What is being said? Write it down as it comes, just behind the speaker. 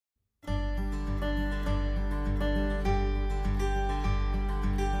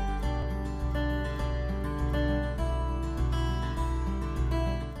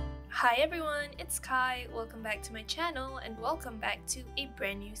Hi everyone, it's Kai. Welcome back to my channel and welcome back to a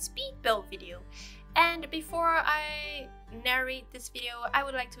brand new speed build video. And before I narrate this video, I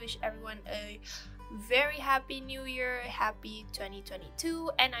would like to wish everyone a very happy new year, happy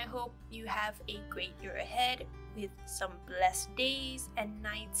 2022, and I hope you have a great year ahead with some blessed days and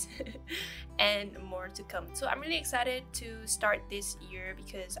nights and more to come. So I'm really excited to start this year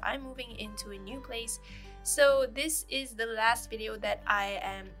because I'm moving into a new place. So this is the last video that I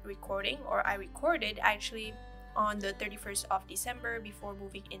am recording, or I recorded actually on the 31st of December before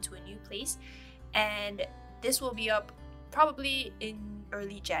moving into a new place, and this will be up probably in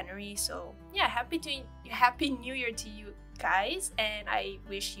early January. So yeah, happy new year to you guys, and I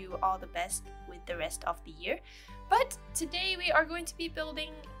wish you all the best with the rest of the year. But today we are going to be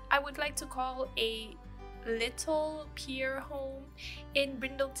building, I would like to call a little pier home in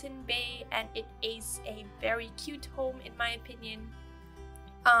Brindleton Bay, and it is a very cute home in my opinion.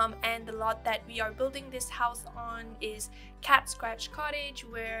 And the lot that we are building this house on is Cat Scratch Cottage,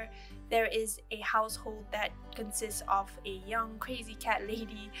 where there is a household that consists of a young crazy cat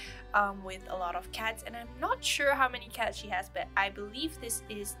lady with a lot of cats, and I'm not sure how many cats she has, but I believe this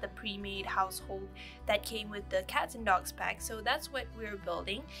is the pre-made household that came with the cats and dogs pack. So that's what we're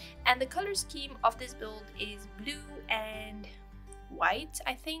building, and the color scheme of this build is blue and white.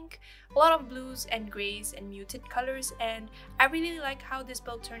 I think a lot of blues and grays and muted colors, and I really like how this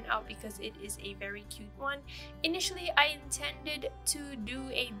build turned out because it is a very cute one. Initially I intended to do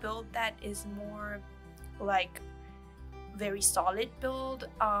a build that is more like very solid build,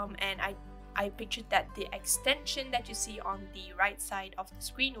 and I pictured that the extension that you see on the right side of the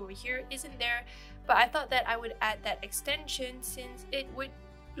screen over here isn't there, but I thought that I would add that extension since it would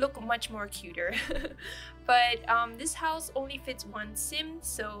look much more cuter. But this house only fits one sim,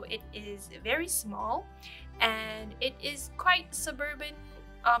 so it is very small and it is quite suburban.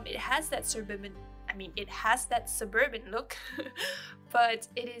 It has that suburban look but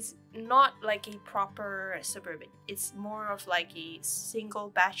it is not like a proper suburban. It's more of like a single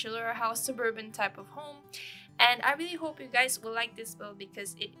bachelor house suburban type of home, and I really hope you guys will like this build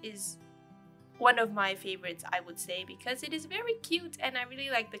because it is one of my favorites, I would say, because it is very cute and I really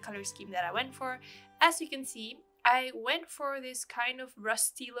like the color scheme that I went for. As you can see, I went for this kind of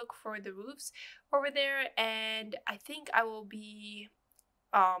rusty look for the roofs over there, and I think I will be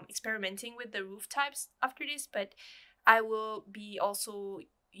experimenting with the roof types after this, but I will be also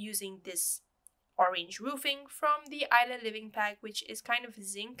using this orange roofing from the Island Living pack, which is kind of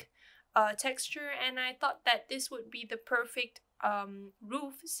zinc texture, and I thought that this would be the perfect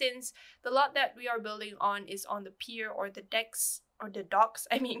roof since the lot that we are building on is on the pier, or the decks, or the docks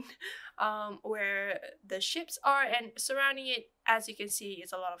I mean, where the ships are, and surrounding it, as you can see,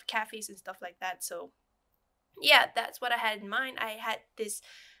 is a lot of cafes and stuff like that. So yeah, that's what I had in mind. I had this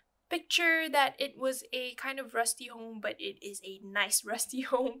picture that it was a kind of rusty home, but it is a nice rusty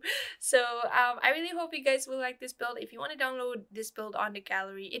home. So I really hope you guys will like this build. If you want to download this build on the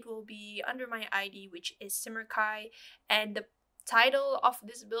gallery, it will be under my ID, which is simmerkhai, and the title of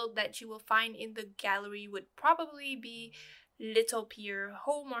this build that you will find in the gallery would probably be Little Pier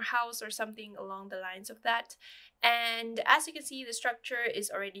Home or House or something along the lines of that. And as you can see, the structure is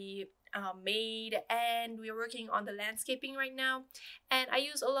already made, and we're working on the landscaping right now, and I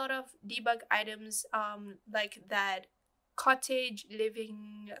use a lot of debug items like that cottage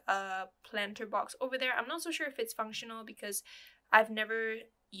living planter box over there. I'm not so sure if it's functional because I've never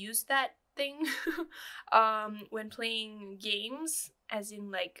used that thing when playing games, as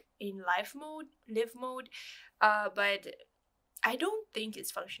in like in live mode, but I don't think it's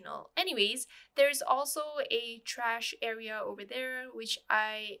functional. Anyways, there's also a trash area over there, which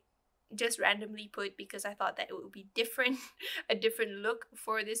I just randomly put because I thought that it would be different, a different look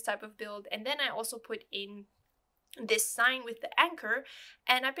for this type of build. And then I also put in this sign with the anchor,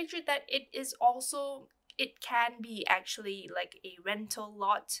 and I pictured that it can be actually like a rental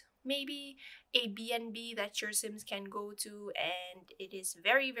lot, maybe a B&B that your sims can go to, and it is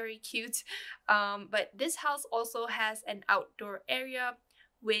very, very cute. But this house also has an outdoor area,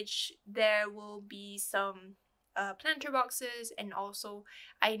 which there will be some planter boxes, and also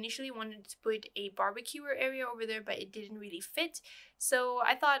I initially wanted to put a barbecuer area over there, but it didn't really fit. So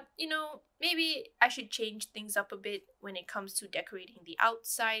I thought, you know, maybe I should change things up a bit when it comes to decorating the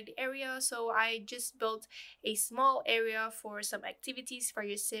outside area. So I just built a small area for some activities for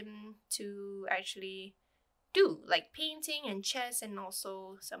your sim to actually do, like painting and chess, and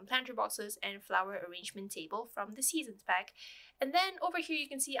also some planter boxes and flower arrangement table from the seasons pack. And then over here you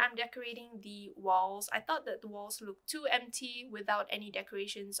can see I'm decorating the walls. I thought that the walls looked too empty without any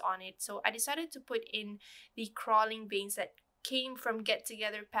decorations on it, so I decided to put in the crawling veins that came from Get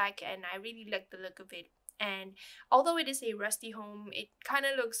Together pack, and I really like the look of it. And although it is a rusty home, it kind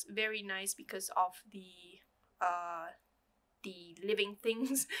of looks very nice because of the living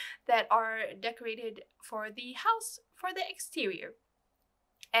things that are decorated for the house for the exterior.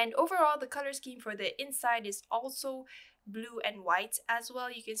 And overall, the color scheme for the inside is also blue and white as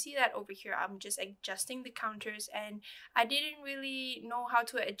well. You can see that over here. I'm just adjusting the counters, and I didn't really know how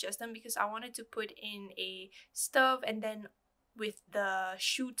to adjust them because I wanted to put in a stove and then with the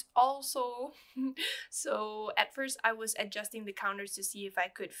chute also. So at first I was adjusting the counters to see if I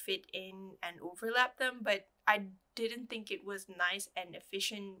could fit in and overlap them, but I didn't think it was nice and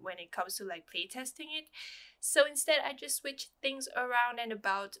efficient when it comes to like play testing it. So instead I just switched things around and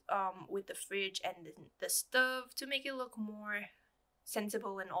about with the fridge and the stove to make it look more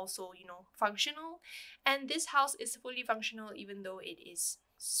sensible and also, you know, functional. And this house is fully functional even though it is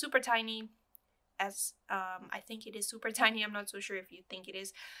super tiny. As I think it is super tiny. I'm not so sure if you think it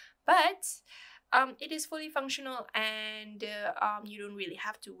is, but it is fully functional, and you don't really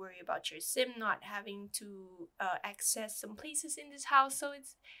have to worry about your sim not having to access some places in this house. So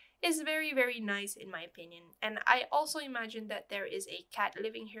it's very, very nice in my opinion. And I also imagine that there is a cat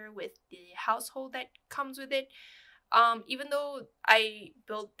living here with the household that comes with it. Even though I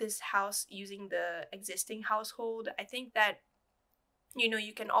built this house using the existing household, I think that, you know,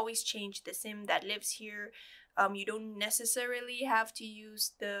 you can always change the sim that lives here. You don't necessarily have to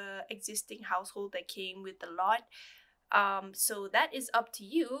use the existing household that came with the lot. So that is up to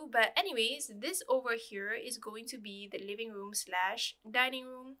you. But anyways, this over here is going to be the living room slash dining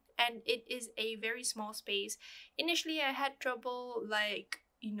room, and it is a very small space. Initially I had trouble, like,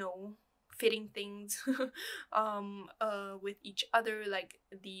 you know, fitting things with each other, like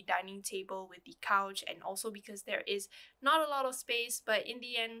the dining table with the couch, and also because there is not a lot of space. But in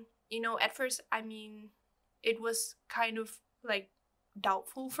the end, you know, at first, I mean, it was kind of like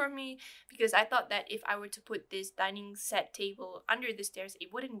doubtful for me because I thought that if I were to put this dining set table under the stairs,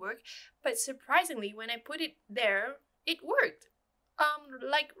 it wouldn't work. But surprisingly, when I put it there, it worked.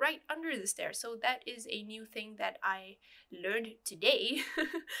 Like right under the stairs. So that is a new thing that I learned today.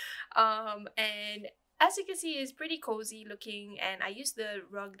 And as you can see, it's pretty cozy looking, and I used the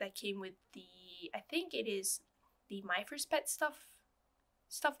rug that came with the, I think it is the My First Pet stuff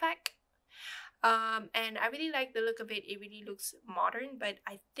pack. And I really like the look of it. It really looks modern, but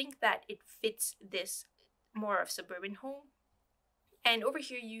I think that it fits this more of suburban home. And over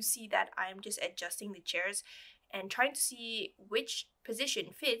here you see that I'm just adjusting the chairs and trying to see which position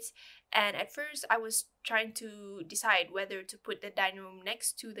fits. And at first I was trying to decide whether to put the dining room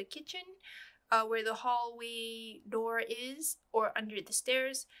next to the kitchen, where the hallway door is, or under the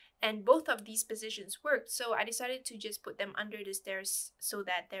stairs. And both of these positions worked, so I decided to just put them under the stairs so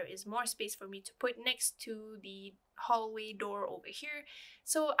that there is more space for me to put next to the hallway door over here.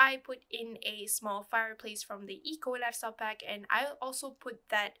 So I put in a small fireplace from the Eco Lifestyle Pack, and I also put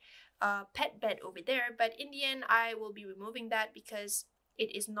that pet bed over there. But in the end, I will be removing that because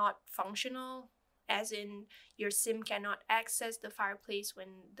it is not functional, as in your sim cannot access the fireplace when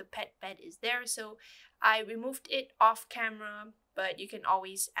the pet bed is there. So I removed it off camera, but you can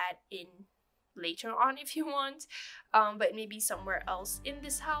always add in later on if you want, but maybe somewhere else in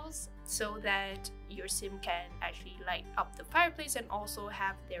this house, so that your sim can actually light up the fireplace and also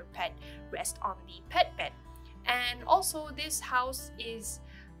have their pet rest on the pet bed. And also, this house is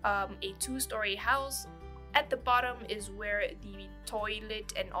a 2-story house. At the bottom is where the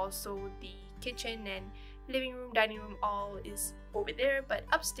toilet and also the kitchen and living room, dining room all is over there, but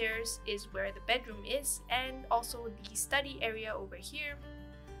upstairs is where the bedroom is, and also the study area over here.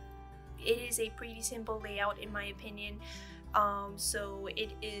 It is a pretty simple layout in my opinion. So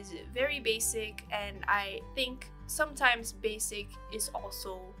it is very basic, and I think sometimes basic is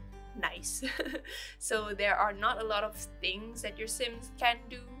also nice. So there are not a lot of things that your sims can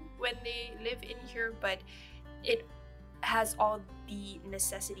do when they live in here, but it has all the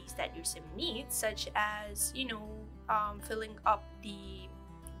necessities that your sim needs, such as, you know, filling up the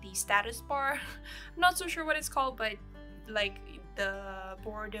status bar. I'm not so sure what it's called, but like the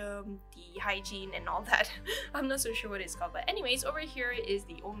boredom, the hygiene and all that. I'm not so sure what it's called, but anyways, over here is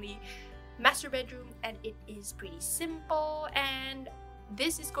the only master bedroom, and it is pretty simple. And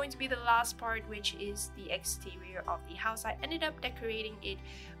this is going to be the last part, which is the exterior of the house. I ended up decorating it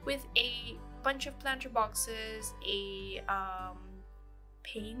with a bunch of planter boxes, a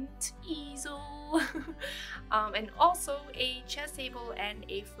paint easel, and also a chess table and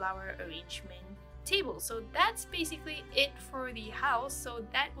a flower arrangement table. So that's basically it for the house. So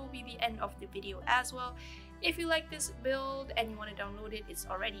that will be the end of the video as well. If you like this build and you want to download it, it's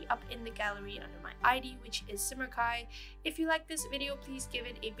already up in the gallery under my ID, which is simmerkhai. If you like this video, please give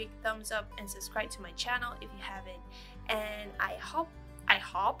it a big thumbs up and subscribe to my channel if you haven't. And I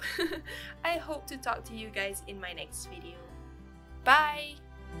hope to talk to you guys in my next video. Bye!